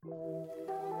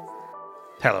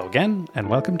Hello again, and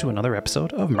welcome to another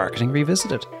episode of Marketing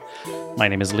Revisited. My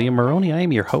name is Liam Maroney, I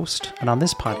am your host, and on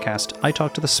this podcast, I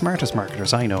talk to the smartest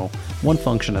marketers I know, one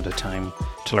function at a time,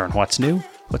 to learn what's new,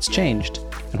 what's changed,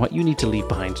 and what you need to leave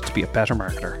behind to be a better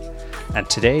marketer. And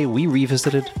today, we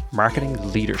revisited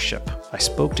marketing leadership. I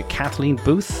spoke to Kathleen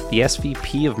Booth, the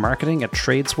SVP of Marketing at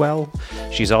Tradeswell.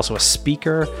 She's also a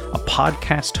speaker, a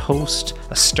podcast host,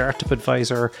 a startup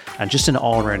advisor, and just an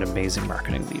all-around amazing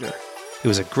marketing leader. It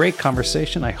was a great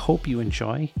conversation. I hope you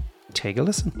enjoy. Take a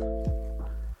listen.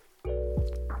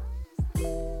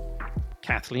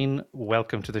 Kathleen,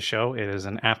 welcome to the show. It is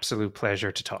an absolute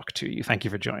pleasure to talk to you. Thank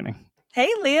you for joining. Hey,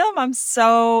 Liam. I'm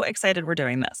so excited we're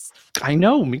doing this. I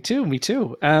know. Me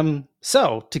too.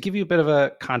 So to give you a bit of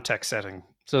a context setting,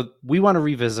 so we want to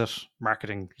revisit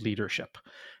marketing leadership.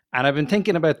 And I've been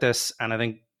thinking about this, and I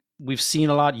think we've seen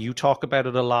a lot. You talk about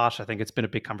it a lot. I think it's been a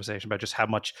big conversation about just how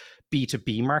much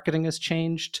B2B marketing has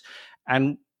changed.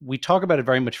 And we talk about it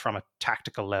very much from a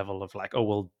tactical level of like, oh,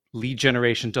 well, lead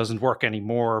generation doesn't work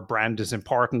anymore. Brand is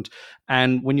important.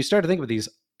 And when you start to think about these,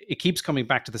 it keeps coming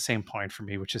back to the same point for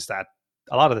me, which is that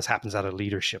a lot of this happens at a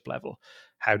leadership level.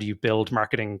 How do you build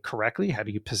marketing correctly? How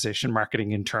do you position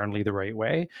marketing internally the right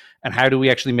way? And how do we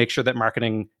actually make sure that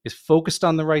marketing is focused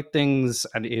on the right things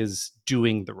and is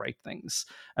doing the right things?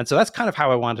 And so that's kind of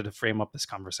how I wanted to frame up this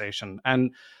conversation.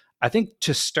 And I think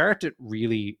to start it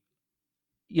really,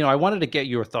 I wanted to get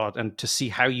your thought and to see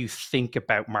how you think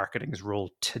about marketing's role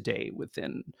today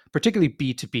within particularly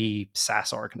B2B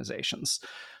SaaS organizations.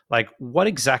 Like, what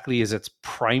exactly is its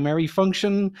primary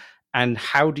function? And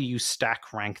how do you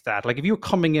stack rank that? Like, if you're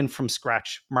coming in from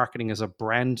scratch, marketing as a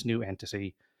brand new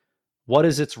entity, what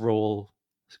is its role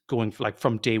going like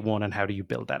from day one, and how do you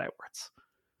build that outwards?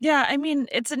 Yeah, I mean,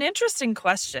 it's an interesting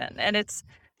question, and it's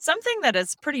something that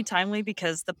is pretty timely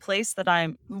because the place that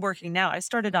I'm working now, I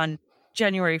started on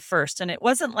January 1st, and it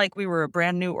wasn't like we were a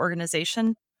brand new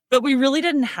organization, but we really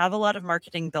didn't have a lot of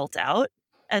marketing built out.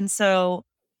 And so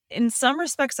in some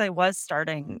respects, I was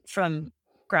starting from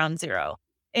ground zero.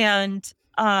 And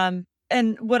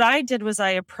what I did was I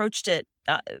approached it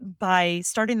by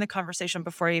starting the conversation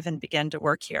before I even began to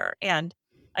work here. And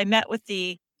I met with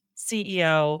the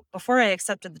CEO before I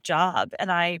accepted the job, and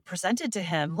I presented to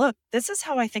him, look, this is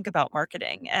how I think about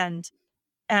marketing. And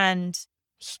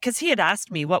because he had asked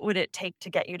me, what would it take to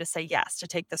get you to say yes, to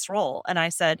take this role? And I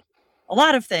said, a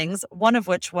lot of things, one of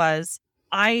which was,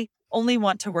 I only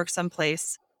want to work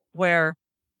someplace where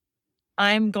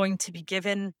I'm going to be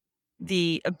given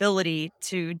the ability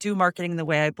to do marketing the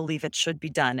way I believe it should be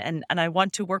done. And I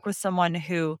want to work with someone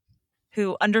who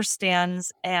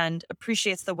understands and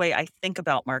appreciates the way I think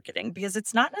about marketing, because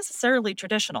it's not necessarily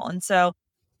traditional. And so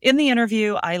in the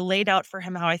interview, I laid out for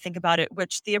him how I think about it,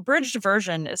 which the abridged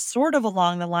version is sort of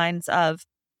along the lines of,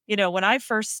 when I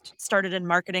first started in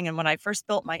marketing and when I first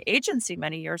built my agency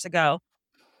many years ago,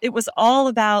 it was all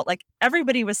about, like,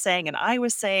 everybody was saying, and I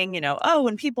was saying, oh,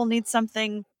 when people need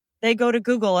something, they go to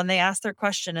Google and they ask their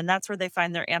question, and that's where they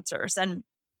find their answers. And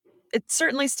it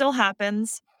certainly still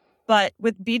happens, but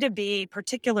with B2B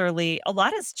particularly, a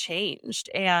lot has changed.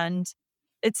 And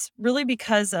it's really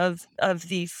because of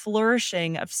the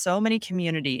flourishing of so many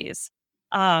communities.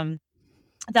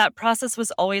 That process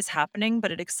was always happening,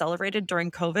 but it accelerated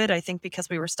during COVID, I think, because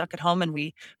we were stuck at home and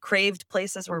we craved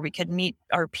places where we could meet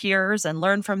our peers and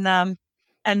learn from them.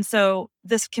 And so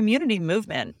this community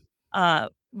movement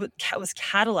was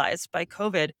catalyzed by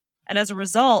COVID. And as a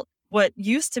result, what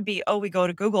used to be, we go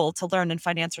to Google to learn and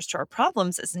find answers to our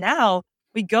problems, is now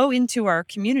we go into our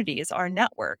communities, our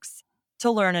networks,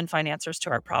 to learn and find answers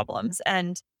to our problems.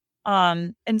 And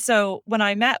so when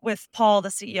I met with Paul, the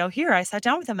CEO here, I sat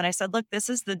down with him and I said, look, this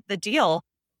is the deal.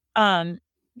 When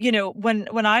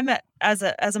I'm as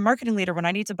a marketing leader, when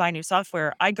I need to buy new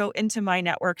software, I go into my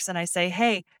networks and I say,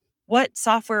 hey, what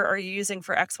software are you using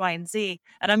for X, Y, and Z?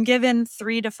 And I'm given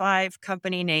 3 to 5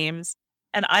 company names.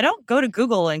 And I don't go to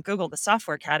Google and Google the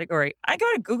software category. I go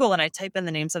to Google and I type in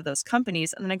the names of those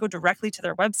companies, and then I go directly to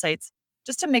their websites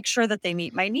just to make sure that they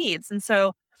meet my needs. And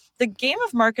so the game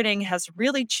of marketing has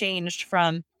really changed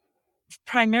from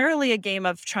primarily a game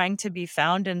of trying to be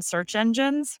found in search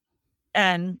engines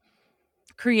and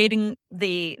creating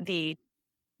the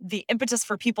impetus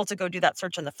for people to go do that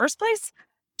search in the first place,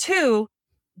 to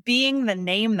being the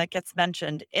name that gets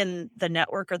mentioned in the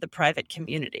network or the private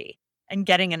community and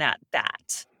getting an at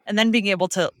bat, and then being able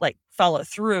to follow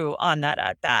through on that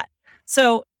at bat.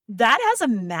 So that has a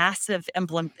massive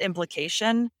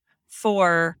implication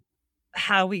for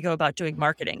how we go about doing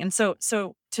marketing. And so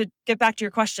to get back to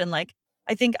your question, I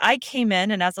think I came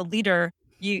in, and as a leader,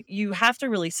 you have to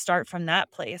really start from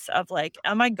that place of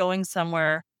am I going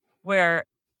somewhere where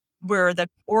where the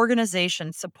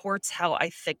organization supports how I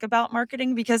think about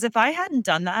marketing. Because if I hadn't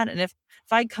done that, and if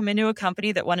I'd come into a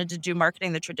company that wanted to do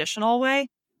marketing the traditional way,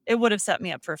 it would have set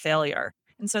me up for failure.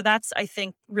 And so that's, I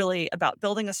think, really about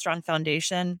building a strong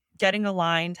foundation, getting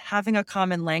aligned, having a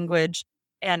common language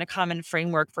and a common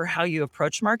framework for how you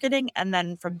approach marketing. And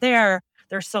then from there,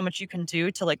 there's so much you can do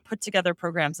to like put together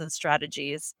programs and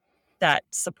strategies that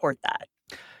support that.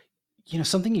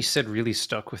 Something you said really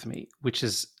stuck with me, which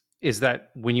is that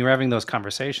when you're having those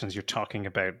conversations, you're talking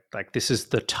about like, this is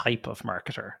the type of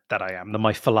marketer that I am,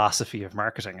 my philosophy of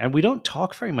marketing. And we don't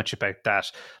talk very much about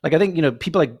that. Like, I think,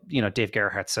 people like, Dave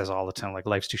Gerhardt says all the time, like,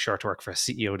 life's too short to work for a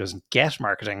CEO who doesn't get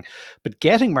marketing. But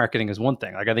getting marketing is one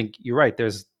thing. Like, I think you're right.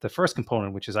 There's the first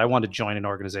component, which is I want to join an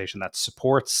organization that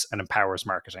supports and empowers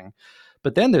marketing.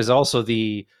 But then there's also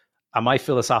am I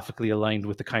philosophically aligned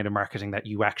with the kind of marketing that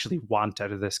you actually want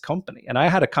out of this company? And I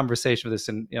had a conversation with this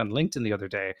on LinkedIn the other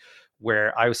day,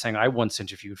 where I was saying I once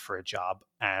interviewed for a job,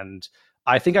 and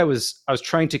I think I was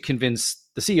trying to convince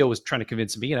the CEO was trying to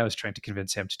convince me, and I was trying to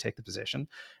convince him to take the position.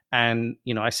 And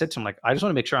I said to him, like, I just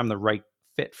want to make sure I'm the right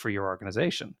fit for your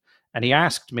organization. And he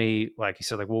asked me, like, he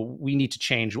said, like, well, we need to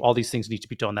change. All these things need to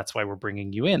be done. That's why we're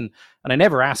bringing you in. And I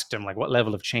never asked him, like, what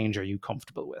level of change are you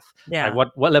comfortable with? Like, Yeah.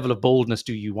 what level of boldness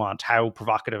do you want? How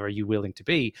provocative are you willing to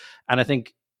be? And I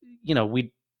think,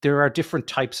 there are different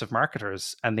types of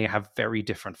marketers, and they have very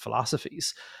different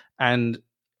philosophies. And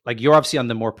like, you're obviously on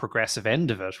the more progressive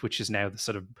end of it, which is now the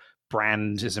sort of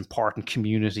brand is important,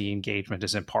 community engagement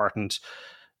is important.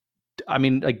 I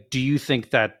mean, like, do you think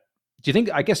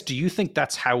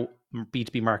that's how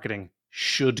B2B marketing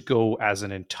should go as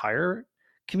an entire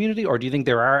community? Or do you think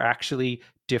there are actually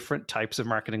different types of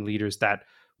marketing leaders that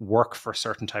work for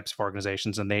certain types of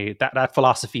organizations, and that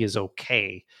philosophy is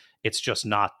okay? It's just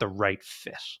not the right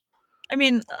fit. I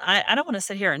mean, I don't want to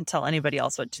sit here and tell anybody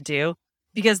else what to do,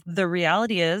 because the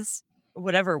reality is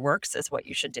whatever works is what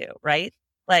you should do, right?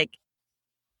 Like,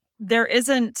 there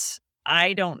isn't,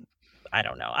 I don't, I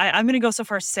don't know. I'm going to go so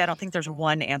far as to say I don't think there's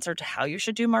one answer to how you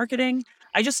should do marketing.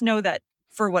 I just know that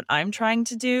for what I'm trying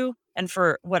to do and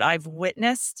for what I've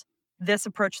witnessed, this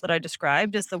approach that I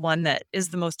described is the one that is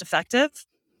the most effective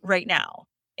right now.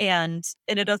 And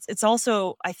it's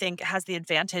also, I think, has the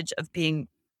advantage of being,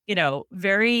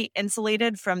 very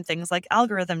insulated from things like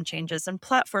algorithm changes and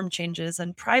platform changes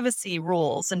and privacy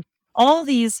rules and all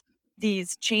these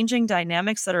changing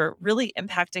dynamics that are really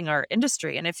impacting our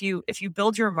industry. And if you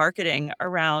build your marketing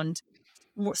around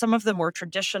some of the more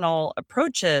traditional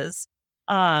approaches,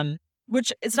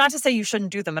 which it's not to say you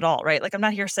shouldn't do them at all, right? Like, I'm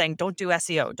not here saying don't do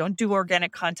SEO, don't do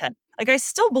organic content. Like, I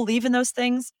still believe in those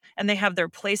things and they have their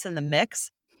place in the mix.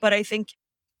 But I think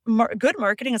good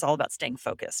marketing is all about staying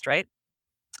focused, right?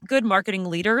 Good marketing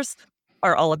leaders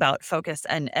are all about focus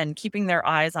and keeping their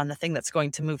eyes on the thing that's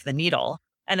going to move the needle.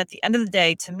 And at the end of the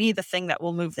day, to me, the thing that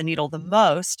will move the needle the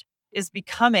most is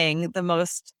becoming the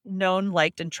most known,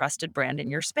 liked, and trusted brand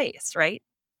in your space, right?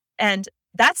 And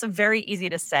that's very easy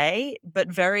to say, but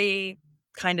very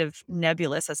kind of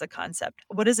nebulous as a concept.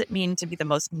 What does it mean to be the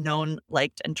most known,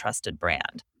 liked, and trusted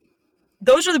brand?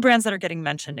 Those are the brands that are getting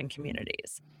mentioned in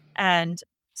communities. And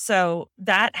so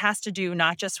that has to do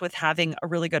not just with having a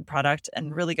really good product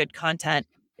and really good content.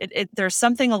 There's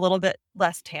something a little bit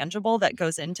less tangible that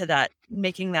goes into that,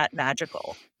 making that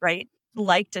magical, right?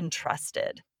 Liked and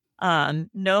trusted.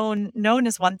 Known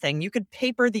is one thing. You could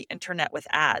paper the internet with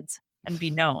ads and be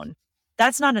known.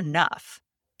 That's not enough.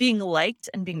 Being liked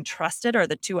and being trusted are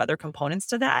the two other components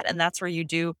to that. And that's where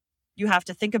you have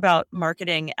to think about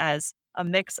marketing as a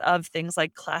mix of things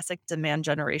like classic demand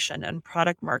generation and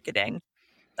product marketing.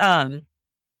 Um,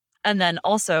 and then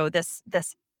also this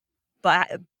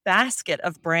basket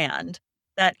of brand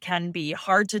that can be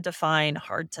hard to define,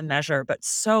 hard to measure, but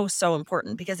so, so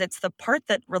important, because it's the part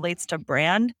that relates to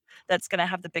brand that's going to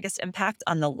have the biggest impact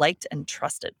on the liked and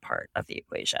trusted part of the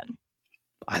equation.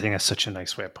 I think that's such a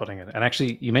nice way of putting it. And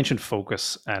actually, you mentioned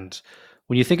focus. And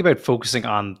when you think about focusing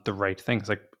on the right things,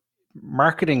 like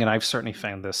marketing, and I've certainly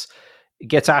found this, it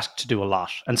gets asked to do a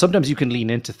lot. And sometimes you can lean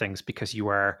into things because you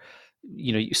are,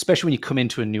 especially when you come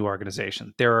into a new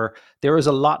organization, there is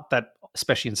a lot that,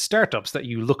 especially in startups, that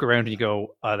you look around and you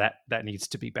go, oh, that needs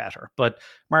to be better. But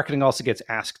marketing also gets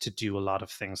asked to do a lot of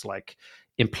things like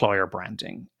employer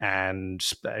branding and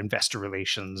investor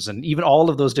relations, and even all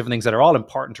of those different things that are all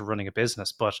important to running a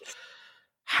business. But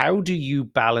how do you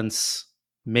balance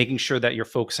making sure that you're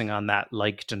focusing on that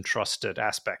liked and trusted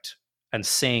aspect and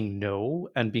saying no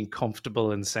and being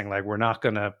comfortable in saying, like, we're only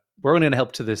going to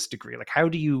help to this degree? Like, how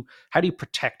do you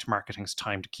protect marketing's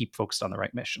time to keep focused on the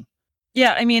right mission?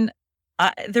 Yeah, I mean,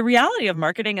 The reality of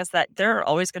marketing is that there are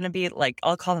always going to be, like,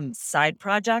 I'll call them side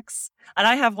projects. And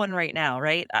I have one right now,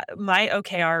 right? My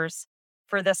OKRs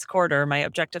for this quarter, my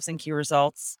objectives and key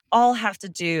results, all have to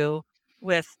do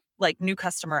with like new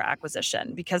customer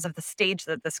acquisition because of the stage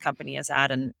that this company is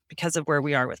at and because of where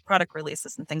we are with product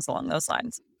releases and things along those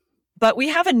lines. But we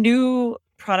have a new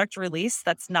product release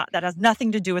that has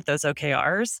nothing to do with those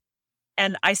OKRs,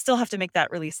 and I still have to make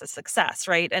that release a success,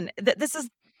 right? And this is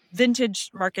vintage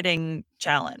marketing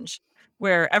challenge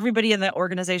where everybody in the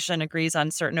organization agrees on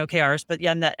certain OKRs, but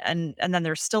yeah, and then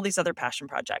there's still these other passion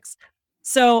projects.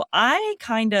 So I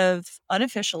kind of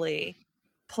unofficially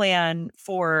plan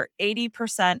for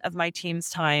 80% of my team's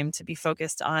time to be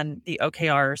focused on the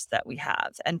OKRs that we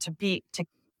have and to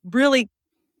really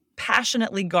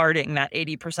passionately guarding that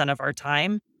 80% of our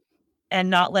time and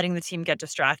not letting the team get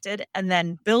distracted, and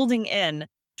then building in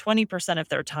 20% of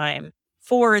their time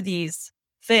for these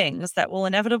things that will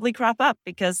inevitably crop up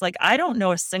because, like, I don't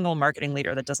know a single marketing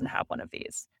leader that doesn't have one of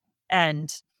these.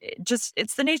 And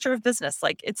it's the nature of business.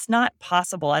 Like, it's not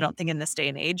possible, I don't think, in this day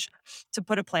and age to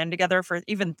put a plan together for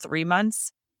even 3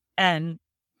 months and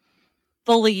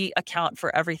fully account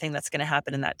for everything that's going to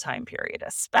happen in that time period,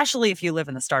 especially if you live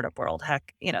in the startup world.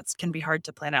 Heck, it can be hard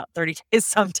to plan out 30 days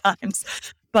sometimes,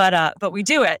 but we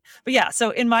do it. But yeah, so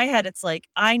in my head, it's like,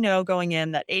 I know going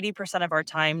in that 80% of our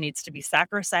time needs to be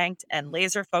sacrosanct and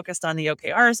laser focused on the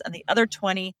OKRs, and the other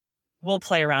 20 we'll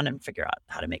play around and figure out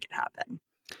how to make it happen.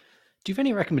 Do you have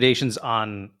any recommendations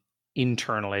on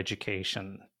internal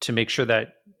education to make sure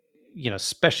that,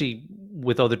 especially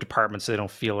with other departments, they don't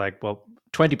feel like, well,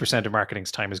 20% of marketing's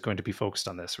time is going to be focused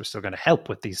on this. We're still going to help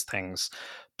with these things,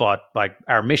 but like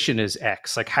our mission is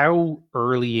X. Like, how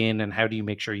early in and how do you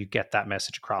make sure you get that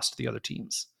message across to the other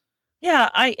teams? Yeah,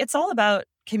 it's all about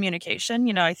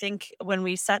communication. I think when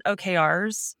we set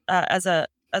OKRs, as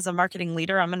a marketing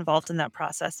leader, I'm involved in that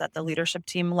process at the leadership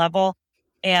team level,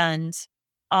 and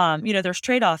there's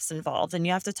trade-offs involved, and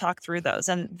you have to talk through those.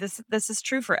 And this is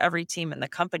true for every team in the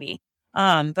company.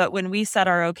 But when we set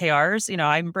our OKRs,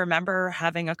 I remember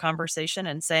having a conversation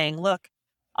and saying, look,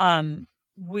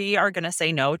 we are going to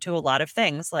say no to a lot of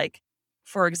things. Like,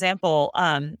 for example,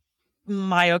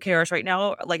 my OKRs right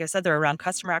now, like I said, they're around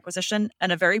customer acquisition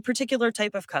and a very particular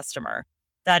type of customer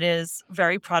that is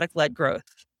very product-led growth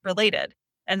related.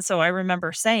 And so I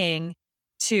remember saying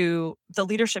to the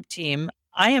leadership team,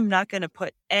 I am not going to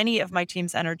put any of my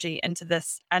team's energy into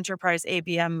this enterprise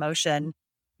ABM motion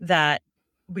that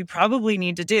we probably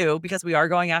need to do because we are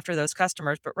going after those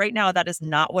customers. But right now, that is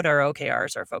not what our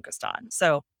OKRs are focused on.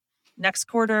 So next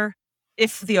quarter,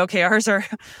 if the OKRs are,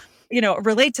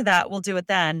 relate to that, we'll do it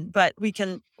then. But we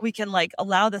can like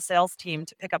allow the sales team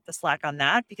to pick up the slack on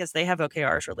that because they have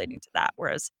OKRs relating to that.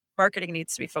 Whereas marketing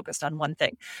needs to be focused on one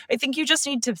thing. I think you just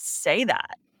need to say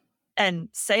that and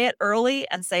say it early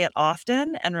and say it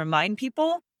often and remind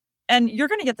people. And you're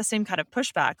going to get the same kind of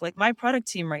pushback. Like, my product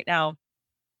team right now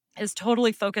is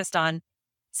totally focused on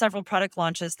several product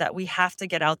launches that we have to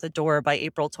get out the door by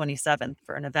April 27th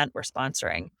for an event we're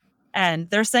sponsoring. And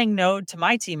they're saying no to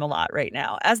my team a lot right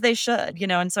now, as they should,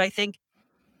 And so I think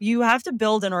you have to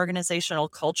build an organizational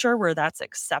culture where that's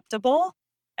acceptable.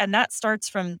 And that starts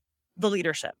from the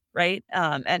leadership, right?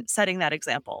 And setting that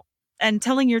example and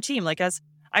telling your team, like, as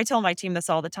I tell my team this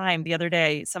all the time. The other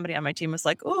day, somebody on my team was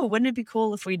like, oh, wouldn't it be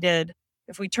cool if we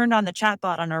turned on the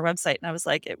chatbot on our website? And I was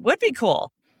like, it would be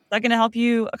cool. Is that going to help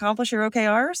you accomplish your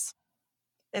OKRs?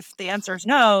 If the answer is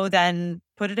no, then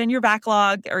put it in your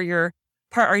backlog or your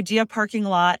idea parking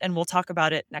lot, and we'll talk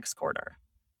about it next quarter.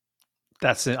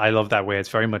 I love that way. It's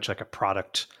very much like a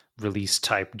product release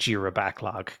type Jira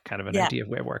backlog kind of an idea of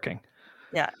way of working.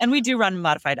 Yeah. And we do run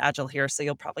modified agile here, so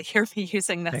you'll probably hear me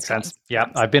using this. Makes sense. Yeah.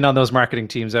 I've been on those marketing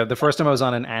teams. The first time I was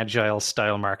on an agile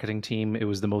style marketing team, it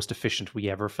was the most efficient we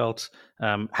ever felt.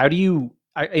 How do you,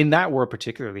 in that world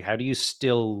particularly, how do you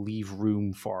still leave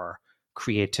room for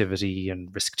creativity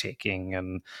and risk taking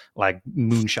and like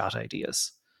moonshot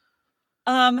ideas?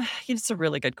 It's a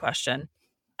really good question.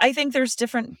 I think there's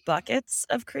different buckets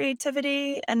of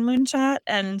creativity and moonshot,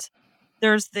 and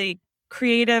there's the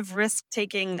creative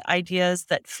risk-taking ideas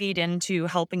that feed into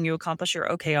helping you accomplish your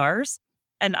OKRs.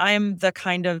 And I'm the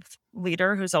kind of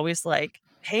leader who's always like,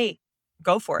 hey,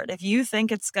 go for it. If you think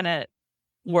it's going to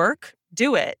work,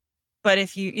 do it. But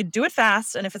if you do it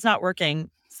fast, and if it's not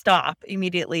working, stop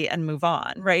immediately and move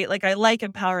on, right? Like, I like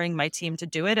empowering my team to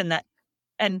do it,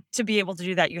 and to be able to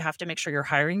do that, you have to make sure you're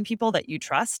hiring people that you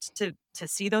trust to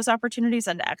see those opportunities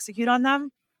and to execute on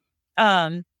them.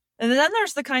 And then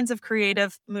there's the kinds of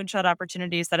creative moonshot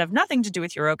opportunities that have nothing to do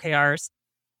with your OKRs,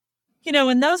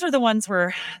 and those are the ones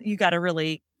where you got to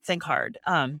really think hard.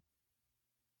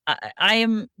 I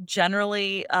am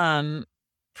generally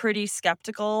pretty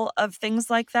skeptical of things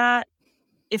like that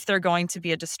if they're going to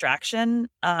be a distraction.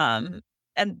 And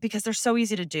because they're so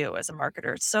easy to do as a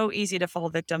marketer, it's so easy to fall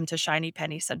victim to shiny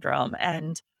penny syndrome.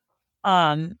 And,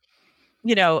 um,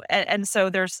 and so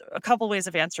there's a couple ways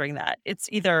of answering that. It's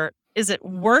either, is it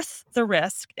worth the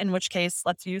risk? In which case,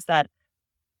 let's use that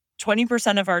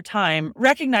 20% of our time,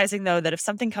 recognizing though that if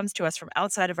something comes to us from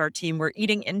outside of our team, we're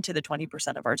eating into the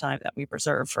 20% of our time that we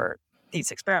reserve for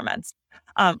these experiments.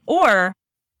 Or,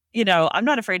 I'm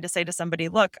not afraid to say to somebody,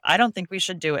 look, I don't think we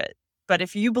should do it. But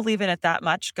if you believe in it that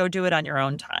much, go do it on your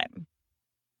own time.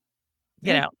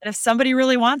 Yeah. And if somebody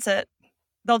really wants it,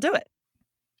 they'll do it.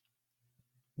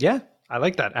 Yeah, I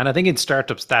like that. And I think in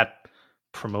startups that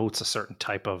promotes a certain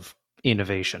type of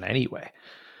innovation anyway.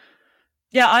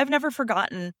 Yeah, I've never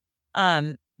forgotten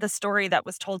the story that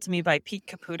was told to me by Pete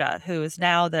Caputa, who is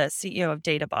now the CEO of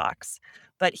Databox.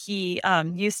 But he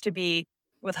used to be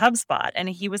with HubSpot, and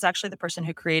he was actually the person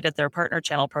who created their partner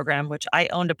channel program, which I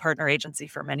owned a partner agency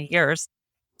for many years.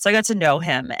 So I got to know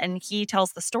him, and he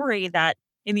tells the story that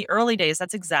in the early days,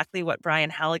 that's exactly what Brian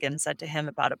Halligan said to him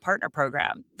about a partner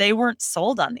program. They weren't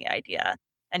sold on the idea,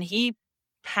 and he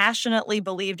passionately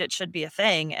believed it should be a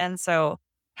thing. And so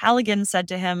Halligan said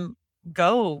to him,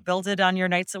 go build it on your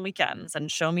nights and weekends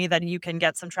and show me that you can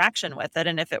get some traction with it.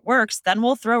 And if it works, then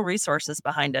we'll throw resources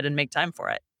behind it and make time for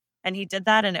it. And he did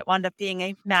that, and it wound up being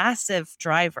a massive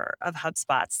driver of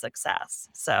HubSpot's success.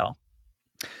 So,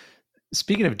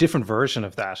 speaking of different version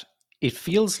of that, it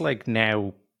feels like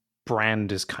now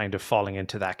brand is kind of falling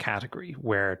into that category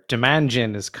where demand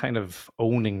gen is kind of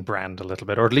owning brand a little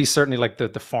bit, or at least certainly like the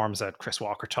forms that Chris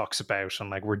Walker talks about, and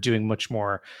like we're doing much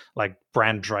more like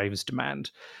brand drives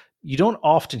demand. You don't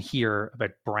often hear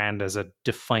about brand as a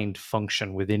defined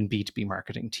function within B2B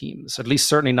marketing teams, at least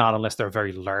certainly not unless they're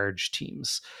very large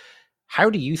teams. How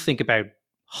do you think about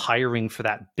hiring for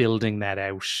that, building that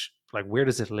out? Like, where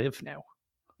does it live now?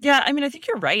 yeah, I mean, I think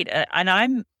you're right.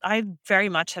 And I very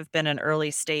much have been an early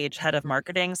stage head of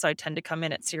marketing. So I tend to come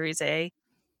in at Series A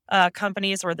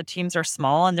companies where the teams are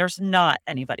small and there's not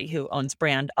anybody who owns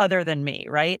brand other than me,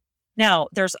 right? Now,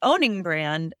 there's owning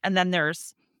brand and then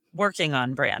there's working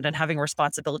on brand and having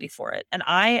responsibility for it. And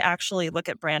I actually look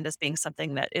at brand as being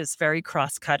something that is very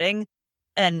cross-cutting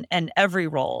and every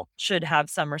role should have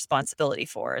some responsibility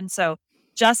for. And so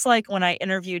just like when I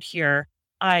interviewed here,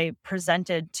 I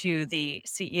presented to the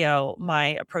CEO my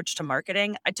approach to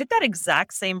marketing. I took that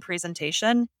exact same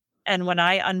presentation. And when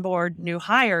I onboard new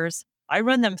hires, I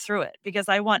run them through it because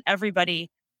I want everybody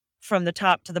from the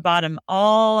top to the bottom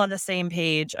all on the same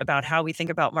page about how we think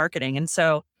about marketing. And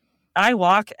so I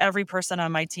walk every person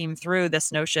on my team through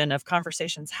this notion of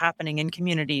conversations happening in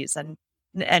communities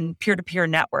and peer-to-peer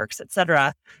networks, et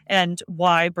cetera, and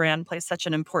why brand plays such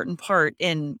an important part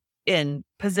in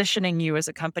positioning you as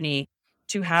a company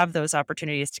to have those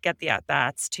opportunities to get the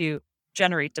at-bats, to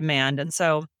generate demand. And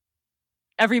so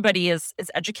everybody is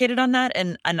educated on that.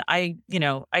 And I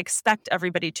expect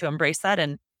everybody to embrace that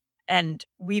and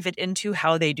weave it into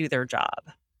how they do their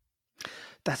job.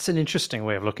 That's an interesting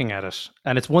way of looking at it.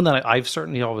 And it's one that I've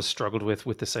certainly always struggled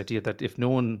with this idea that if no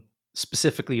one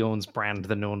specifically owns brand,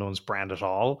 then no one owns brand at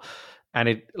all. And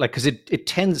it like because it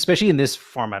tends, especially in this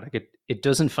format, like it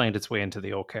doesn't find its way into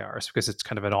the OKRs because it's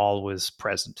kind of an always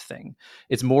present thing.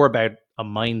 It's more about a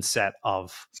mindset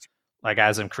of like,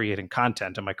 as I'm creating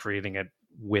content, am I creating it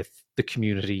with the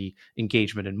community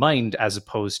engagement in mind, as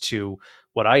opposed to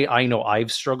what I know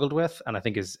I've struggled with, and I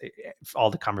think is all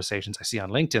the conversations I see on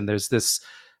LinkedIn. There's this: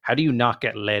 how do you not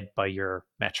get led by your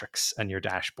metrics and your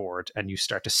dashboard, and you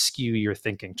start to skew your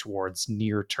thinking towards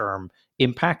near-term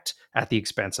impact at the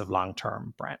expense of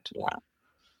long-term brand? Yeah.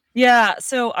 Yeah.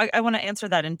 So I want to answer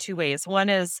that in two ways. One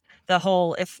is the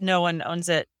whole if no one owns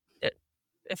it,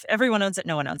 if everyone owns it,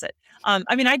 no one owns it.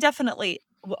 I mean, I definitely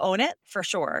own it for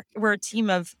sure. We're a team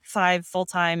of 5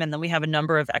 full-time, and then we have a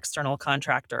number of external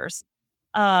contractors.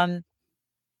 Um,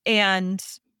 and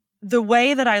the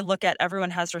way that I look at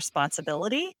everyone has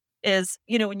responsibility is,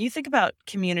 when you think about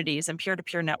communities and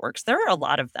peer-to-peer networks, there are a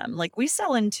lot of them. Like we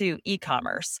sell into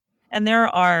e-commerce and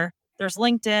there's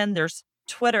LinkedIn, there's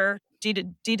Twitter,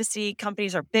 D2C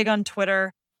companies are big on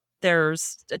Twitter.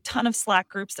 There's a ton of Slack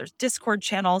groups, there's Discord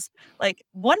channels. Like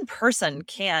one person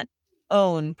can't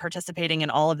own participating in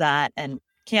all of that and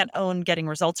can't own getting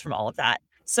results from all of that.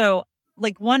 So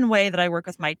like one way that I work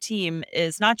with my team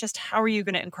is not just how are you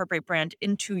going to incorporate brand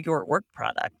into your work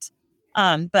product,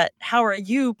 but how are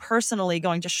you personally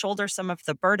going to shoulder some of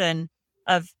the burden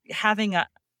of having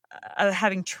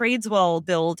Tradeswell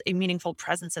build a meaningful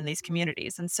presence in these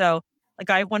communities. And so Like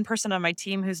I have one person on my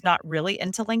team who's not really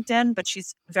into LinkedIn, but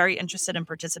she's very interested in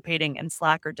participating in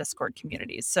Slack or Discord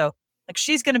communities. So like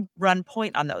she's going to run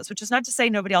point on those, which is not to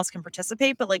say nobody else can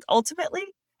participate, but like ultimately,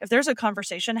 if there's a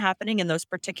conversation happening in those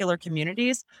particular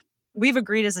communities, we've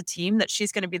agreed as a team that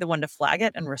she's going to be the one to flag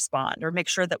it and respond or make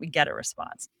sure that we get a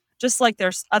response. Just like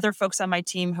there's other folks on my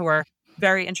team who are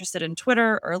very interested in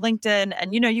Twitter or LinkedIn.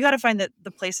 And, you got to find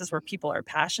the places where people are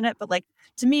passionate. But like,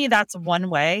 to me, that's one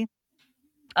way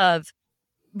of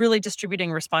really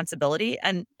distributing responsibility.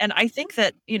 And I think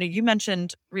that, you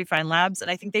mentioned Refine Labs,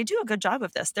 and I think they do a good job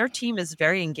of this. Their team is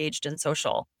very engaged in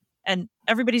social and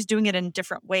everybody's doing it in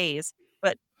different ways.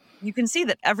 But you can see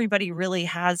that everybody really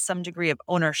has some degree of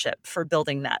ownership for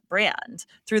building that brand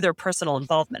through their personal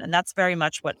involvement. And that's very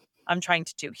much what I'm trying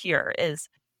to do here is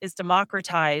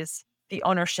democratize the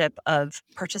ownership of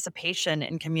participation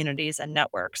in communities and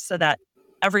networks so that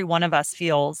every one of us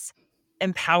feels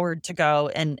empowered to go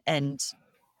and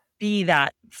be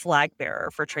that flag bearer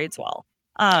for Tradeswell.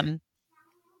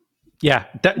 Yeah,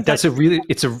 that's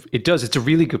it's a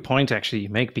really good point actually you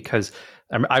make, because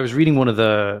I was reading one of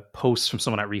the posts from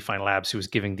someone at Refine Labs who was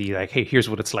giving the like, hey, here's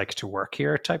what it's like to work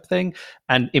here type thing,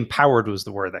 and empowered was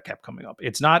the word that kept coming up.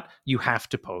 It's not you have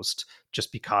to post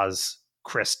just because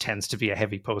Chris tends to be a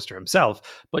heavy poster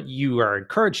himself, but you are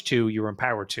encouraged to, you're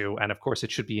empowered to, and of course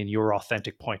it should be in your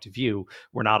authentic point of view.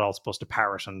 We're not all supposed to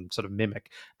parrot and sort of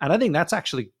mimic, and I think that's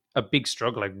actually a big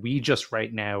struggle. Like we just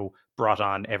right now brought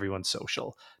on Everyone's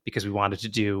Social because we wanted to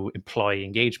do employee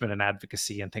engagement and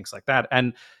advocacy and things like that.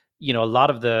 And a lot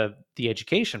of the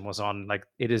education was on like,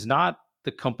 it is not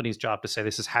the company's job to say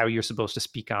this is how you're supposed to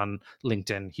speak on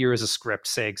LinkedIn. Here is a script,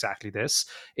 say exactly this.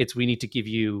 It's we need to give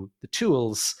you the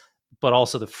tools, but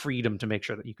also the freedom to make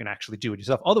sure that you can actually do it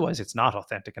yourself. Otherwise, it's not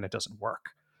authentic and it doesn't work.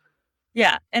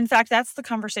 Yeah. In fact, that's the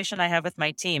conversation I have with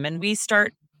my team. And we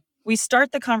start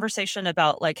the conversation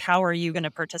about like, how are you going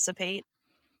to participate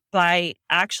by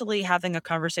actually having a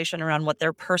conversation around what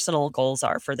their personal goals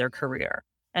are for their career.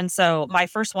 And so my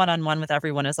first one-on-one with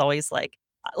everyone is always like,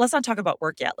 let's not talk about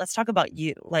work yet. Let's talk about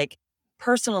you. Like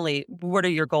personally, what are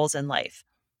your goals in life?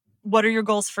 What are your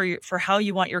goals for how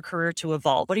you want your career to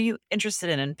evolve? What are you interested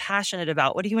in and passionate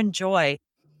about? What do you enjoy?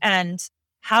 And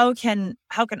how can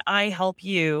I help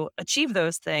you achieve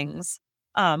those things,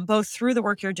 both through the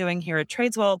work you're doing here at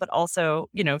Tradeswell, but also,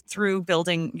 through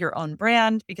building your own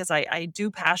brand, because I do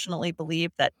passionately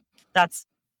believe that that's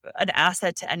an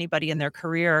asset to anybody in their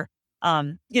career.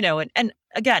 And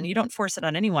again, you don't force it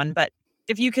on anyone, but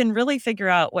if you can really figure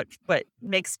out what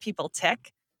makes people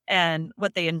tick and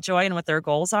what they enjoy and what their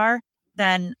goals are,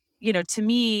 then, to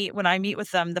me, when I meet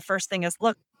with them, the first thing is,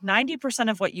 look, 90%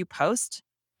 of what you post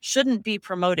shouldn't be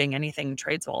promoting anything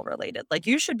Tradeswell related. Like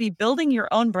you should be building your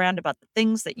own brand about the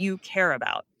things that you care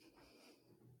about.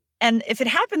 And if it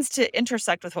happens to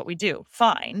intersect with what we do,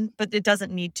 fine, but it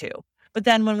doesn't need to. But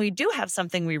then when we do have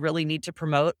something we really need to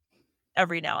promote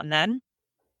every now and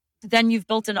then you've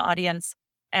built an audience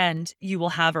and you will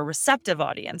have a receptive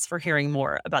audience for hearing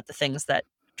more about the things that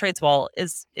Tradeswell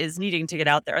is needing to get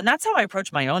out there. And that's how I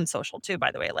approach my own social too, by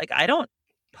the way. Like I don't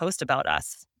post about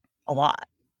us a lot.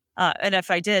 And if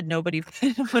I did, nobody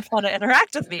would want to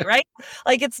interact with me, right?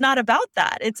 Like it's not about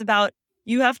that. It's about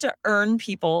you have to earn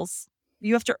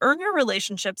your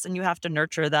relationships and you have to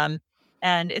nurture them.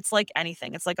 And it's like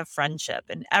anything. It's like a friendship.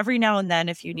 And every now and then,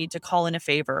 if you need to call in a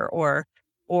favor or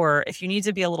if you need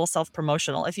to be a little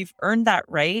self-promotional, if you've earned that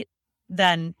right,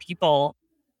 then people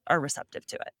are receptive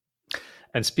to it.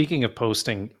 And speaking of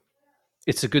posting,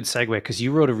 it's a good segue because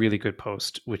you wrote a really good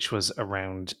post, which was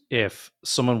around if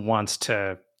someone wants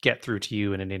to get through to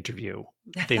you in an interview,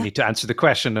 they need to answer the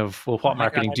question of, well, what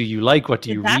marketing do you like? What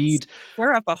do you read?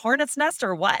 We're up a hornet's nest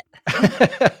or what?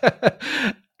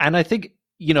 And I think,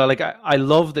 like I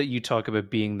love that you talk about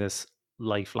being this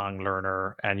lifelong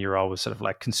learner and you're always sort of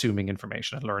like consuming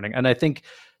information and learning. And I think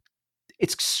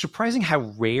it's surprising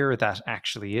how rare that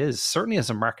actually is, certainly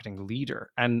as a marketing leader.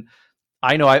 And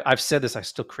I know I've said this, I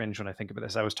still cringe when I think about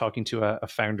this. I was talking to a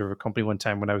founder of a company one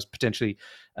time when I was potentially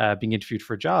being interviewed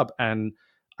for a job. And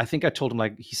I think I told him,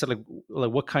 like, he said, like,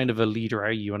 what kind of a leader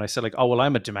are you? And I said, like, oh, well,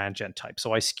 I'm a demand gen type.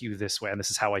 So I skew this way and this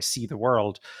is how I see the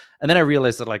world. And then I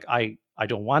realized that, like, I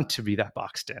don't want to be that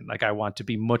boxed in. Like, I want to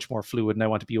be much more fluid and I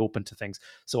want to be open to things.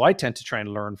 So I tend to try and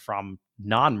learn from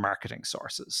non-marketing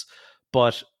sources.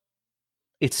 But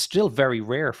it's still very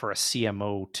rare for a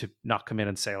CMO to not come in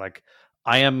and say, like,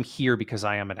 I am here because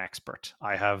I am an expert.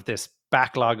 I have this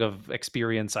backlog of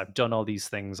experience. I've done all these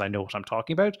things. I know what I'm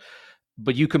talking about.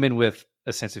 But you come in with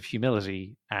a sense of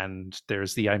humility and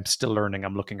there's the I'm still learning,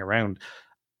 I'm looking around.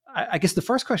 I guess the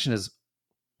first question is,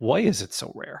 why is it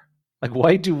so rare? Like,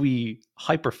 why do we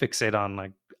hyperfixate on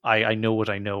like I know what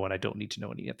I know and I don't need to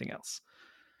know anything else?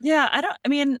 Yeah, I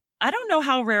don't know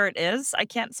how rare it is. I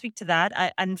can't speak to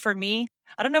that. And for me,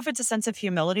 I don't know if it's a sense of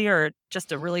humility or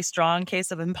just a really strong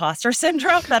case of imposter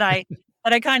syndrome that I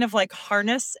kind of like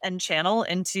harness and channel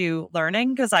into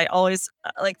learning because I always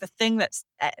like the thing that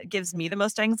gives me the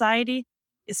most anxiety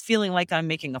is feeling like I'm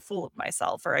making a fool of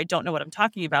myself or I don't know what I'm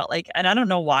talking about. Like, and I don't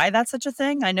know why that's such a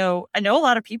thing. I know a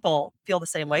lot of people feel the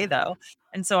same way though.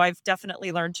 And so I've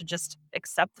definitely learned to just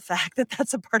accept the fact that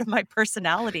that's a part of my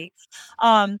personality.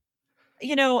 Um,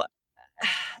 you know,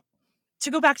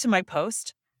 to go back to my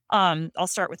post, I'll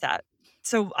start with that.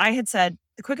 So I had said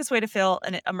the quickest way to fill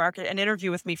an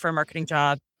interview with me for a marketing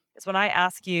job is when I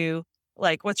ask you,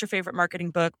 like, what's your favorite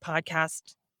marketing book,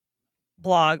 podcast,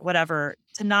 blog, whatever,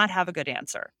 to not have a good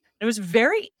answer. It was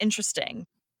very interesting,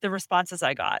 the responses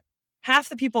I got. Half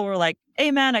the people were like,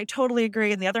 amen, I totally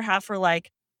agree. And the other half were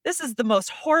like, this is the most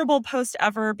horrible post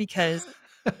ever because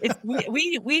if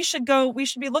we should go, we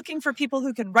should be looking for people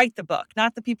who can write the book,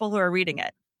 not the people who are reading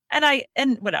it.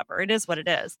 And whatever, it is what it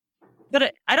is.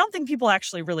 But I don't think people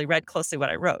actually really read closely what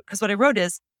I wrote because what I wrote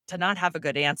is to not have a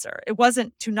good answer. It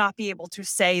wasn't to not be able to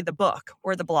say the book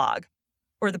or the blog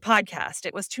or the podcast.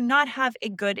 It was to not have a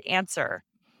good answer,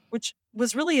 which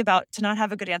was really about to not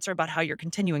have a good answer about how you're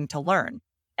continuing to learn.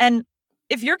 And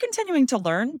if you're continuing to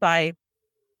learn by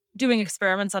doing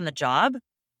experiments on the job,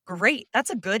 great. That's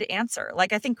a good answer.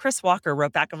 Like I think Chris Walker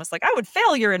wrote back and was like, I would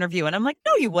fail your interview. And I'm like,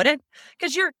 no, you wouldn't.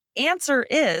 Because your answer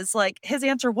is like, his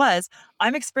answer was,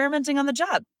 I'm experimenting on the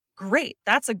job. Great.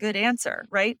 That's a good answer,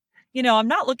 right? You know, I'm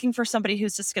not looking for somebody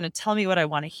who's just going to tell me what I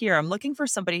want to hear. I'm looking for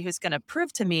somebody who's going to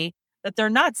prove to me that they're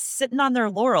not sitting on their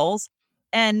laurels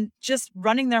and just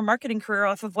running their marketing career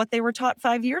off of what they were taught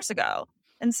 5 years ago.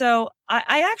 And so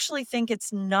I actually think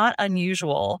it's not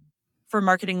unusual for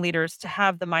marketing leaders to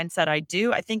have the mindset I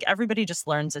do. I think everybody just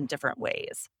learns in different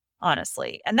ways,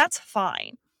 honestly, and that's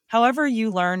fine. However you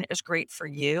learn is great for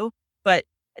you, but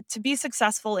to be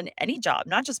successful in any job,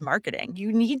 not just marketing,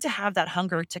 you need to have that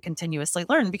hunger to continuously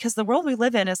learn because the world we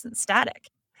live in isn't static.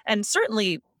 And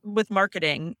certainly with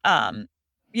marketing,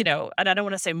 you know, and I don't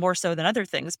want to say more so than other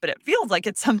things, but it feels like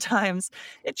it sometimes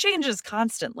it changes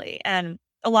constantly. And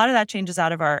a lot of that change is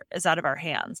out of our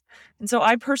hands. And so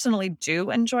I personally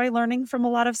do enjoy learning from a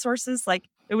lot of sources. Like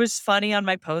it was funny on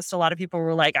my post, a lot of people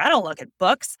were like, I don't look at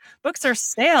books. Books are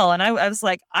stale. And I was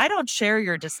like, I don't share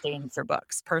your disdain for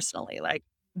books personally. Like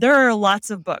there are lots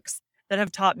of books that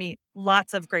have taught me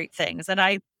lots of great things. And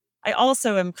I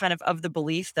also am kind of the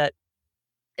belief that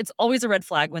it's always a red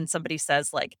flag when somebody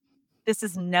says like, this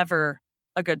is never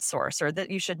a good source or that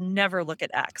you should never look at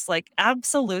X. Like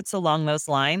absolutes along those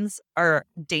lines are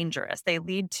dangerous. They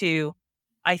lead to,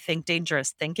 I think,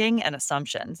 dangerous thinking and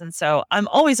assumptions. And so I'm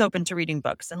always open to reading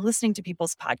books and listening to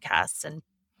people's podcasts and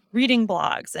reading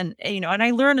blogs and you know, and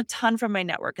I learn a ton from my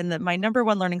network and my number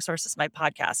one learning source is my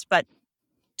podcast. But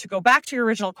to go back to your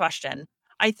original question,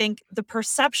 I think the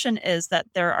perception is that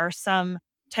there are some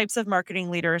types of marketing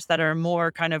leaders that are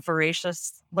more kind of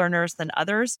voracious learners than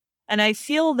others. And I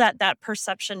feel that that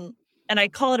perception, and I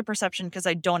call it a perception because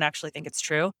I don't actually think it's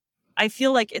true. I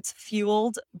feel like it's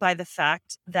fueled by the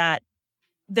fact that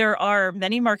there are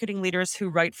many marketing leaders who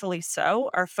rightfully so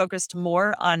are focused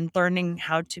more on learning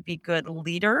how to be good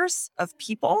leaders of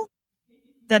people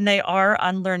than they are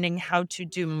on learning how to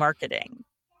do marketing.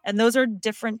 And those are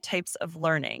different types of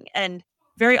learning. And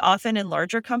very often in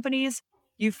larger companies,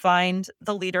 you find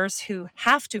the leaders who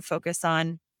have to focus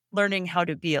on learning how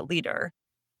to be a leader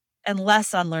and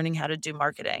less on learning how to do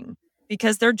marketing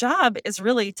because their job is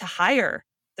really to hire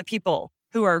the people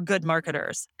who are good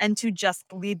marketers and to just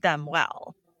lead them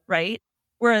well, right?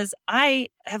 Whereas I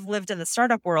have lived in the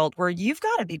startup world where you've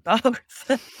got to be both.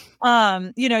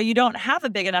 You know, you don't have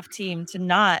a big enough team to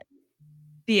not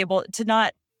be able to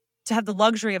not to have the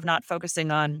luxury of not focusing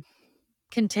on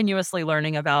continuously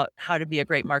learning about how to be a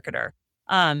great marketer.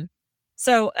 Um,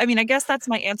 so, I mean, I guess that's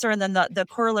my answer. And then the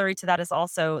corollary to that is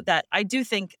also that I do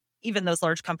think even those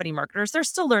large company marketers, they're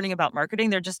still learning about marketing.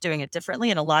 They're just doing it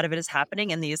differently. And a lot of it is happening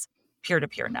in these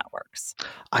peer-to-peer networks.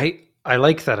 I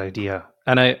like that idea,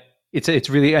 and it's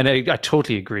really, and I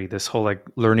totally agree. This whole like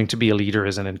learning to be a leader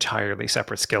is an entirely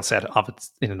separate skill set of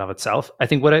its in and of itself. I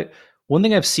think one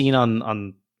thing I've seen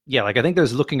on yeah, like I think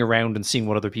there's looking around and seeing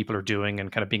what other people are doing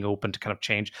and kind of being open to kind of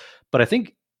change. But I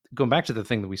think going back to the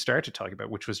thing that we started talking about,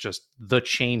 which was just the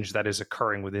change that is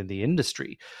occurring within the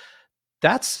industry,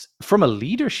 that's from a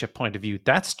leadership point of view,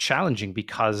 that's challenging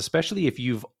because especially if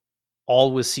you've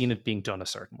always seen it being done a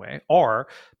certain way, or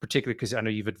particularly because I know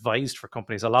you've advised for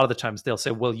companies, a lot of the times they'll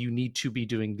say, well, you need to be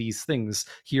doing these things.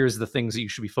 Here's the things that you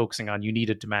should be focusing on. You need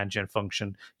a demand gen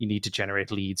function. You need to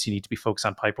generate leads. You need to be focused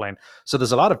on pipeline. So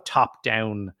there's a lot of top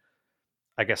down,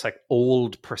 I guess, like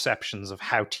old perceptions of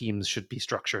how teams should be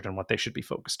structured and what they should be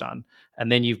focused on.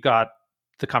 And then you've got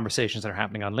the conversations that are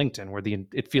happening on LinkedIn where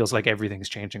it feels like everything's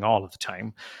changing all of the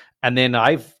time. And then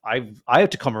I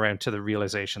have to come around to the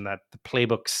realization that the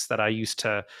playbooks that I used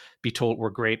to be told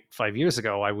were great 5 years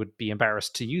ago, I would be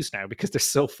embarrassed to use now because they're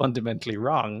so fundamentally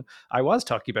wrong. I was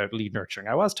talking about lead nurturing,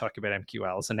 I was talking about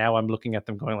MQLs, and now I'm looking at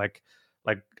them going like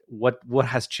what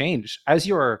has changed?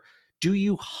 Do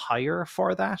you hire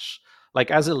for that?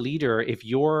 Like as a leader, if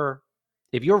you're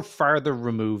farther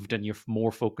removed and you're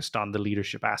more focused on the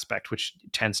leadership aspect, which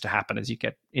tends to happen as you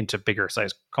get into bigger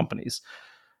size companies,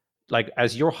 like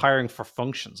as you're hiring for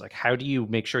functions, like how do you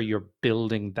make sure you're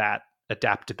building that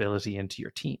adaptability into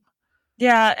your team?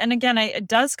 Yeah. And again, it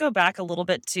does go back a little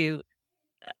bit to,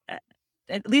 uh,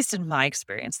 at least in my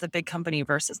experience, the big company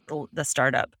versus the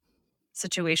startup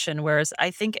situation. Whereas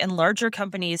I think in larger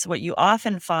companies, what you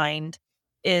often find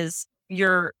is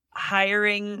you're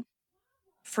hiring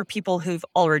for people who've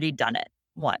already done it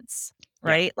once,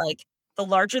 Yeah. right? Like the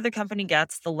larger the company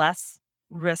gets, the less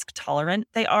risk tolerant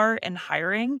they are in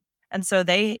hiring. And so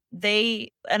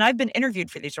and I've been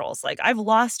interviewed for these roles. Like I've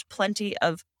lost plenty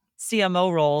of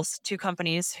CMO roles to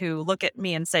companies who look at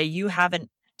me and say, you haven't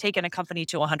taken a company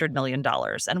to $100 million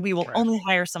and we will Right. only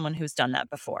hire someone who's done that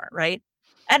before. Right.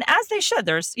 And as they should,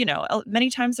 there's, many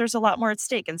times there's a lot more at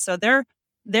stake. And so they're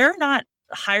not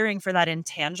hiring for that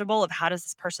intangible of how does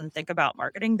this person think about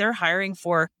marketing. They're hiring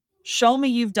for show me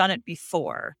you've done it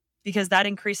before because that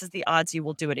increases the odds you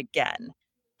will do it again.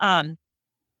 Um,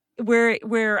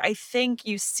 where I think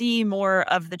you see more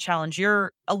of the challenge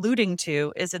you're alluding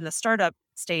to is in the startup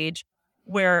stage,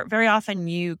 where very often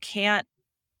you can't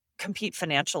compete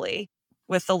financially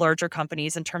with the larger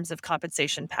companies in terms of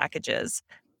compensation packages.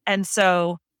 And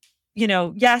so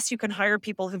yes, you can hire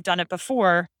people who've done it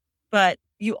before, but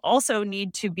you also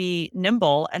need to be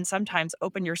nimble and sometimes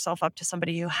open yourself up to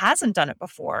somebody who hasn't done it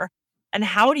before. And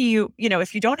how do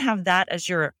if you don't have that as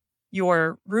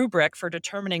your rubric for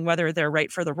determining whether they're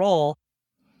right for the role,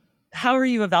 how are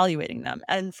you evaluating them?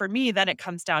 And for me, then it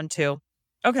comes down to,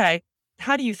 okay,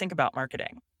 how do you think about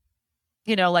marketing?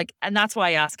 And that's why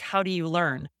I ask, how do you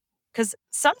learn? Because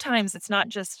sometimes it's not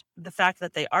just the fact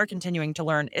that they are continuing to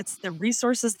learn, it's the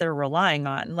resources they're relying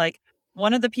on. Like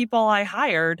one of the people I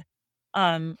hired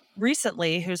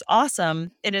recently, who's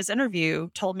awesome, in his interview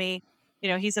told me,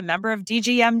 he's a member of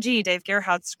DGMG, Dave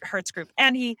Gerhardt's group,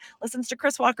 and he listens to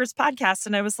Chris Walker's podcast.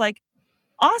 And I was like,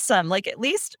 awesome. Like at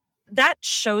least that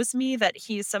shows me that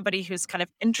he's somebody who's kind of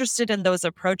interested in those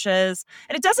approaches.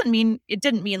 And it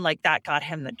didn't mean like that got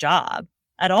him the job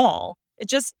at all. It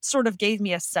just sort of gave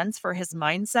me a sense for his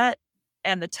mindset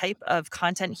and the type of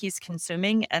content he's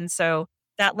consuming. And so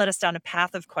that led us down a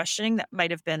path of questioning that might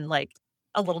have been like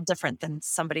a little different than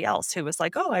somebody else who was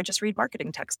like, oh, I just read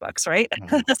marketing textbooks, right?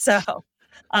 Mhm.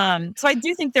 So I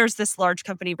do think there's this large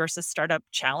company versus startup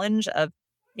challenge of,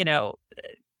 you know,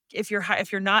 if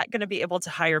you're not going to be able to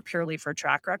hire purely for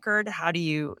track record, how do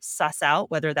you suss out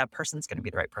whether that person's going to be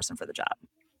the right person for the job?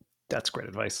 That's great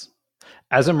advice.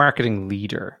 As a marketing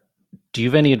leader, do you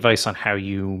have any advice on how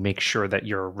you make sure that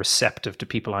you're receptive to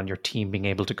people on your team being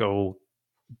able to go,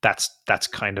 that's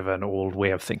kind of an old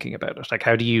way of thinking about it? Like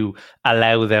how do you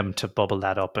allow them to bubble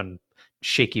that up and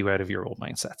shake you out of your old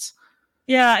mindsets?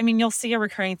 Yeah, I mean, you'll see a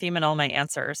recurring theme in all my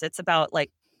answers. It's about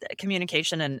like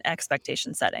communication and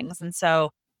expectation settings. And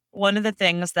so, one of the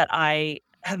things that I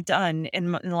have done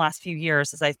in the last few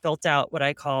years is I've built out what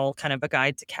I call kind of a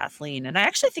guide to Kathleen. And I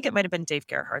actually think it might have been Dave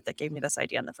Gerhardt that gave me this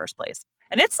idea in the first place.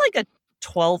 And it's like a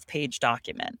 12-page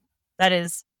document that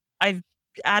is, I've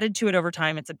added to it over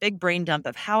time. It's a big brain dump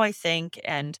of how I think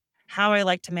and how I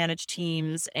like to manage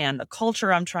teams and the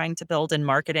culture I'm trying to build in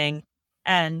marketing.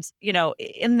 And,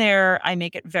 in there, I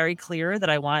make it very clear that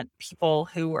I want people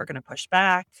who are going to push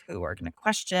back, who are going to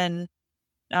question,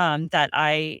 that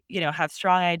I, have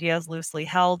strong ideas loosely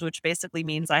held, which basically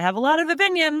means I have a lot of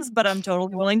opinions, but I'm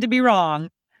totally willing to be wrong.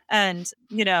 And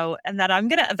that I'm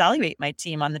going to evaluate my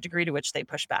team on the degree to which they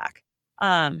push back.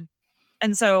 And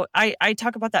so I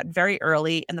talk about that very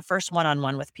early in the first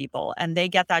one-on-one with people, and they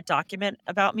get that document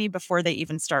about me before they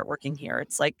even start working here.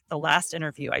 It's like the last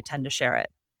interview, I tend to share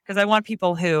it because I want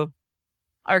people who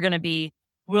are going to be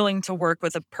willing to work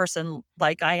with a person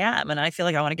like I am. And I feel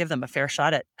like I want to give them a fair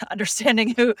shot at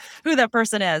understanding who that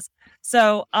person is.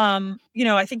 So,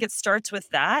 I think it starts with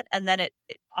that. And then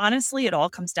honestly, it all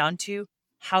comes down to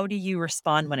how do you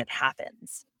respond when it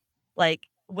happens? Like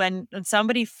when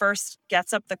somebody first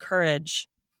gets up the courage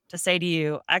to say to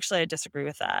you, actually, I disagree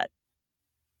with that,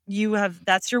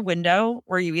 that's your window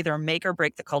where you either make or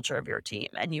break the culture of your team,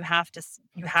 and you have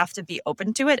to be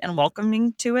open to it and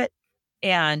welcoming to it,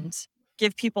 and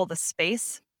give people the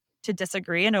space to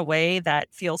disagree in a way that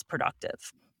feels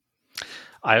productive.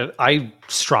 I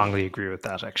strongly agree with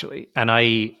that, actually. And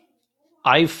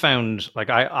I've found, like,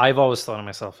 I've always thought of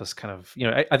myself as kind of,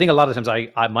 I think a lot of times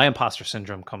my imposter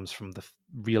syndrome comes from the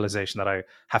realization that I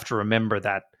have to remember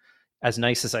that as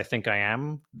nice as I think I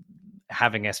am,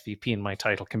 having SVP in my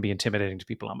title can be intimidating to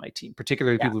people on my team,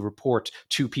 particularly Yeah. people who report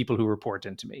to people who report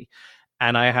into me.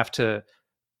 And I have to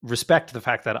respect the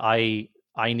fact that I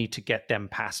need to get them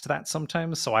past that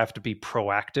sometimes. So I have to be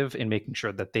proactive in making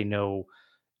sure that they know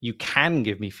you can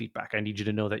give me feedback. I need you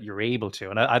to know that you're able to.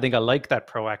 And I think I like that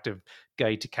proactive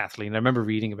guide to Kathleen. I remember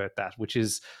reading about that, which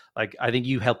is like, I think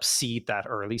you help seed that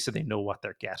early so they know what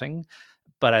they're getting.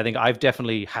 But I think I've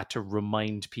definitely had to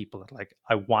remind people that, like,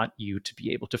 I want you to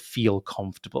be able to feel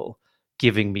comfortable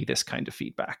giving me this kind of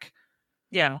feedback.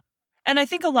 Yeah. And I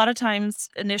think a lot of times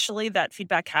initially that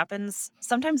feedback happens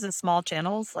sometimes in small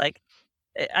channels. Like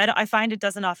I find it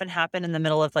doesn't often happen in the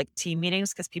middle of like team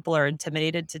meetings because people are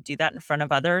intimidated to do that in front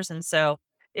of others. And so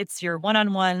it's your one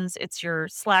on ones, it's your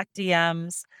Slack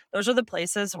DMs. Those are the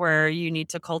places where you need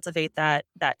to cultivate that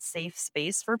safe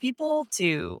space for people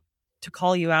to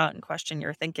call you out and question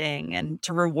your thinking and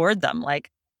to reward them. Like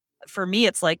for me,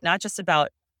 it's like not just about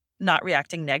not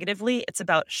reacting negatively, it's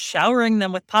about showering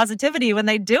them with positivity when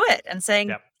they do it and saying,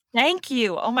 Yeah. thank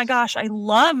you. Oh my gosh, I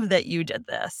love that you did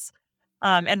this.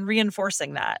 And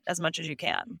reinforcing that as much as you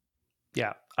can.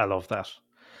 Yeah. I love that.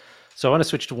 So I want to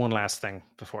switch to one last thing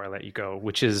before I let you go,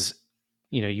 which is,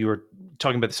 you were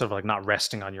talking about sort of like not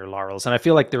resting on your laurels. And I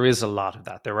feel like there is a lot of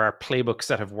that. There are playbooks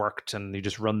that have worked and you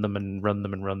just run them and run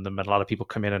them and run them. And a lot of people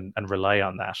come in and rely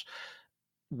on that.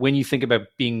 When you think about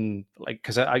being like,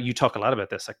 because you talk a lot about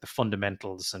this, like the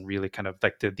fundamentals and really kind of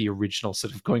like the original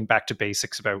sort of going back to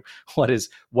basics about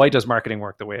why does marketing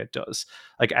work the way it does?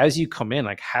 Like, as you come in,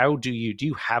 like, how do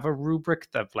you have a rubric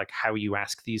of like how you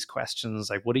ask these questions?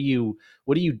 Like, what do you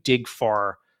dig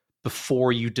for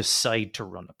before you decide to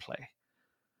run a play?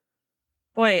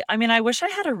 Boy, I mean, I wish I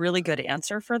had a really good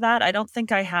answer for that. I don't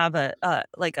think I have a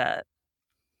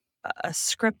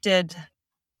scripted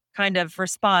kind of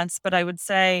response, but I would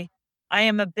say I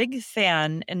am a big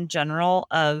fan in general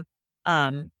of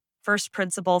um, first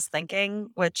principles thinking,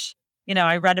 which,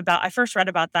 I first read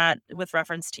about that with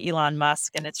reference to Elon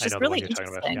Musk, and it's I just know the really one you're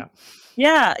talking about. interesting.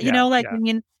 Yeah. Yeah, Yeah. like, I Yeah.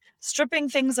 mean, stripping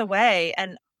things away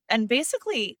and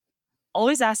basically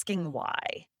always asking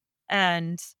why.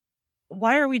 And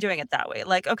why are we doing it that way?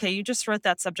 Like, okay, you just wrote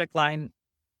that subject line.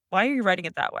 Why are you writing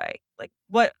it that way? Like,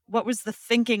 what was the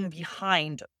thinking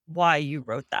behind why you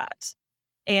wrote that?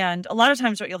 And a lot of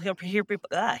times what you'll hear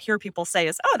people say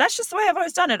is, "Oh, that's just the way I've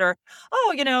always done it," or,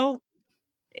 "Oh,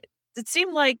 it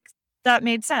seemed like that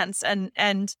made sense." And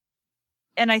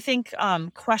I think,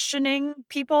 questioning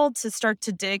people to start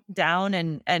to dig down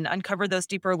and uncover those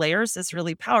deeper layers is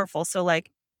really powerful. So, like,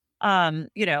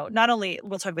 not only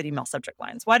we'll talk about email subject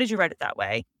lines. Why did you write it that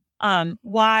way?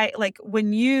 Why, like,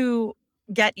 when you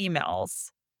get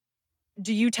emails,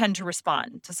 do you tend to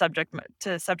respond to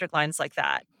subject lines like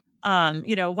that?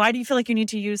 Why do you feel like you need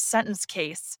to use sentence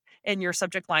case in your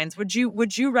subject lines? Would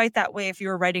you write that way if you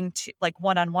were writing to like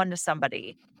one on one to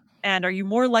somebody? And are you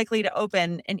more likely to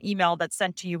open an email that's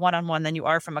sent to you one on one than you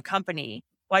are from a company?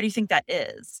 Why do you think that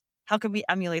is? How can we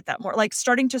emulate that more? Like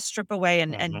starting to strip away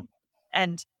Hmm.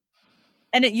 and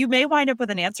you may wind up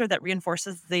with an answer that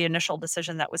reinforces the initial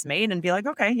decision that was made and be like,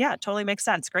 okay, yeah, it totally makes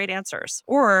sense. Great answers.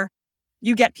 Or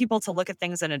you get people to look at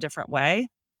things in a different way.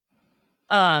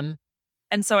 Um,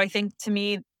 and so I think to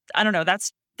me, I don't know,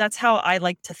 that's how I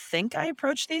like to think I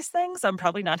approach these things. I'm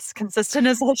probably not as consistent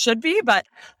as I should be, but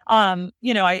I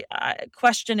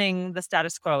questioning the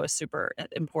status quo is super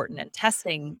important and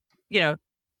testing, you know,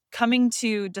 coming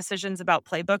to decisions about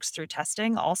playbooks through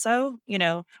testing also,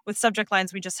 with subject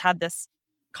lines, we just had this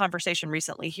conversation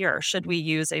recently here. Should we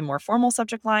use a more formal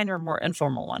subject line or a more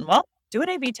informal one? Well, do an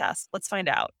A/B test. Let's find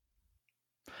out.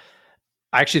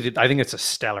 I think it's a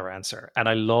stellar answer, and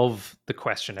I love the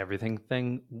question everything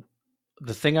thing.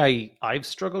 The thing I've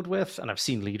struggled with, and I've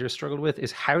seen leaders struggle with,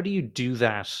 is how do you do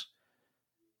that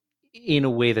in a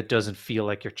way that doesn't feel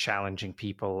like you're challenging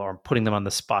people or putting them on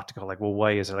the spot to go like, well,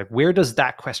 why is it, like, where does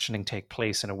that questioning take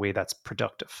place in a way that's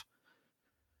productive?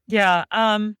 Yeah.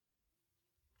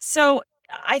 So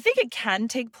I think it can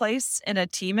take place in a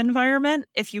team environment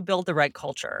if you build the right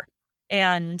culture.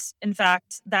 And in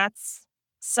fact, that's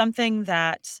something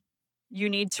that you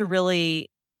need to really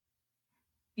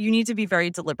you need to be very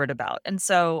deliberate about. And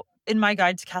so in my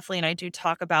guide to Kathleen, I do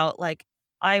talk about like,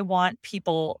 I want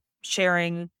people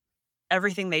sharing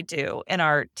everything they do in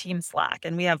our team Slack.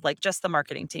 And we have like just the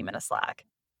marketing team in a Slack.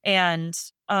 And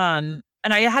and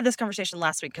I had this conversation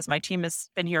last week because my team has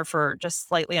been here for just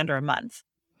slightly under a month.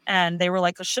 And they were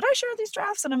like, "Well, should I share these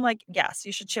drafts?" And I'm like, yes,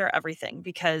 you should share everything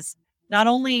because not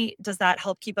only does that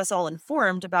help keep us all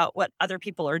informed about what other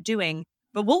people are doing,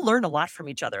 but we'll learn a lot from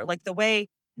each other. Like the way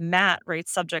Matt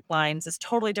rates subject lines is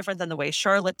totally different than the way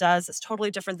Charlotte does, is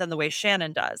totally different than the way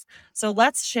Shannon does. So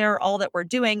let's share all that we're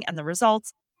doing and the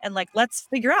results and like let's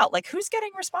figure out like who's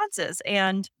getting responses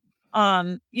and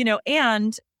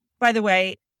and by the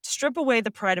way, strip away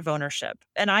the pride of ownership.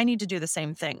 And I need to do the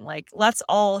same thing. Like let's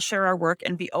all share our work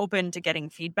and be open to getting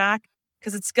feedback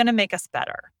because it's going to make us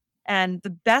better. And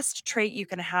the best trait you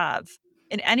can have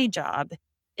in any job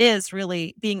is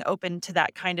really being open to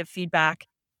that kind of feedback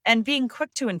and being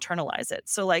quick to internalize it.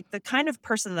 So like the kind of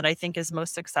person that I think is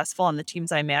most successful on the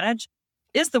teams I manage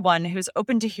is the one who's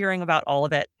open to hearing about all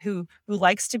of it, who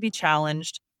likes to be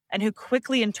challenged and who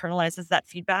quickly internalizes that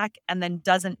feedback and then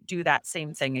doesn't do that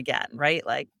same thing again, right?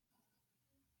 Like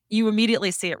you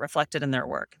immediately see it reflected in their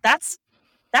work. That's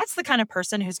the kind of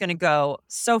person who's going to go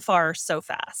so far so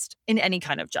fast in any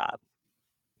kind of job.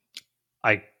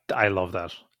 I love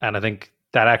that. And I think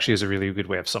that actually is a really good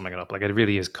way of summing it up. Like it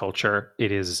really is culture.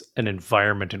 It is an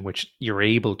environment in which you're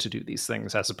able to do these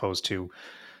things as opposed to,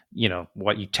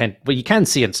 what you can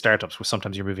see in startups where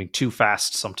sometimes you're moving too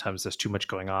fast, sometimes there's too much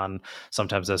going on,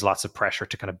 sometimes there's lots of pressure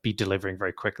to kind of be delivering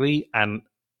very quickly. And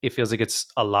it feels like it's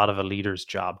a lot of a leader's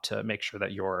job to make sure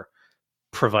that you're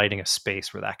providing a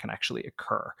space where that can actually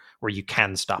occur, where you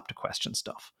can stop to question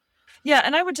stuff. Yeah,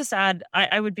 and I would just add,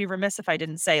 I would be remiss if I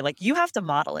didn't say, like, you have to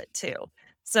model it too.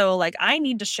 So, like, I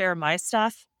need to share my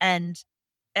stuff and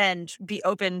be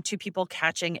open to people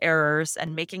catching errors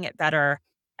and making it better.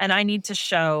 And I need to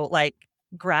show like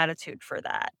gratitude for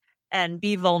that and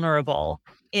be vulnerable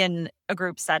in a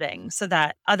group setting so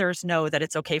that others know that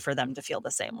it's okay for them to feel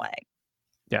the same way.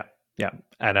 Yeah. Yeah.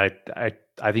 And I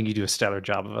think you do a stellar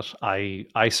job of it.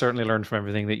 I certainly learned from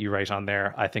everything that you write on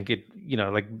there. I think it,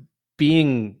 like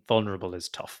being vulnerable is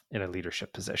tough in a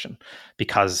leadership position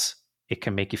because it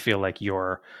can make you feel like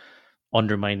you're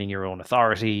undermining your own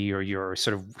authority or you're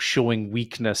sort of showing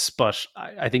weakness. But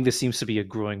I think this seems to be a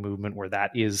growing movement where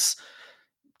that is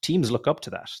teams look up to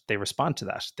that. They respond to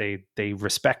that. They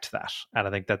respect that. And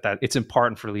I think that it's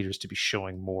important for leaders to be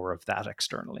showing more of that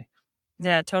externally.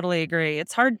 Yeah, totally agree.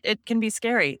 It's hard. It can be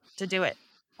scary to do it.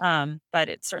 But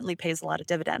it certainly pays a lot of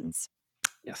dividends.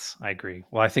 Yes, I agree.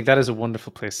 Well, I think that is a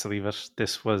wonderful place to leave it.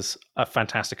 This was a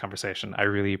fantastic conversation. I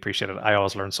really appreciate it. I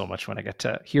always learn so much when I get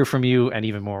to hear from you, and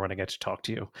even more when I get to talk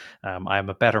to you. I am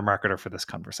a better marketer for this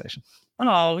conversation.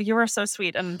 Oh, you are so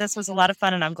sweet. And this was a lot of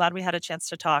fun. And I'm glad we had a chance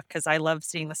to talk because I love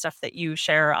seeing the stuff that you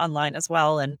share online as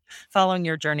well. And following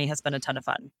your journey has been a ton of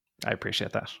fun. I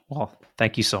appreciate that. Well,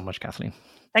 thank you so much, Kathleen.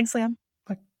 Thanks, Liam.